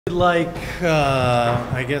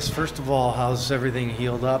I guess first of all, how's everything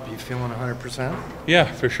healed up? You feeling 100%?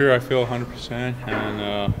 Yeah, for sure. I feel 100%,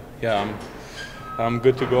 and yeah, I'm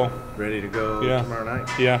good to go. Ready to go tomorrow night?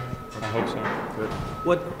 Yeah, I hope so.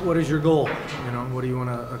 Good. What is your goal? You know, what do you want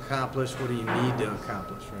to accomplish? What do you need to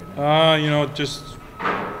accomplish right now? Just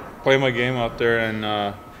play my game out there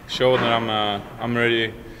and show that I'm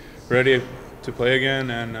ready to play again,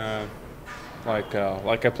 and like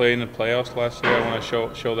I played in the playoffs last year. I want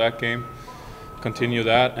to show that game, continue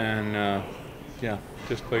that, and yeah,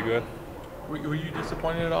 just play good. Were you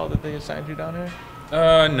disappointed at all that they assigned you down here?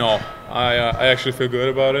 No, I actually feel good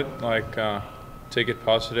about it. Take it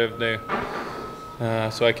positive.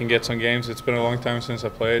 So I can get some games. It's been a long time since I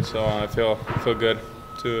played, so I feel good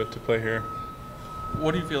to play here.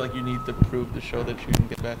 What do you feel like you need to prove to show that you can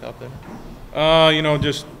get back out there?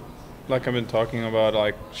 Just like I've been talking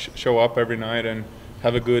about, show up every night and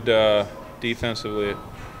have a good defensively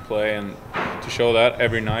play, and to show that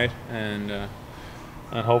every night, and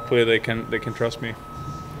hopefully they can trust me.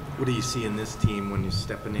 What do you see in this team when you're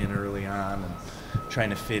stepping in early on and trying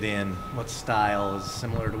to fit in? What style is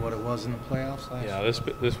similar to what it was in the playoffs last year?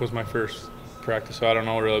 Yeah, this was my first practice, so I don't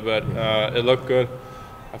know really, but it looked good.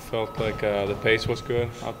 I felt like the pace was good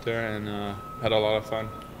out there, and had a lot of fun.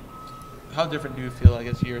 How different do you feel, I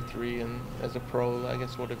guess, year 3 and as a pro? I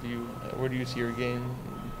guess where do you see your game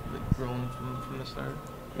grown from the start?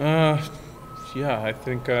 Yeah, I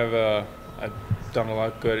think I've done a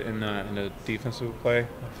lot good in the defensive play.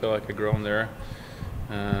 I feel like I've grown there.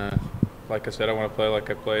 Like I said, I want to play like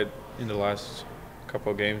I played in the last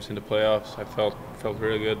couple of games in the playoffs. I felt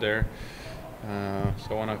really good there.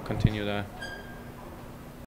 So I want to continue that.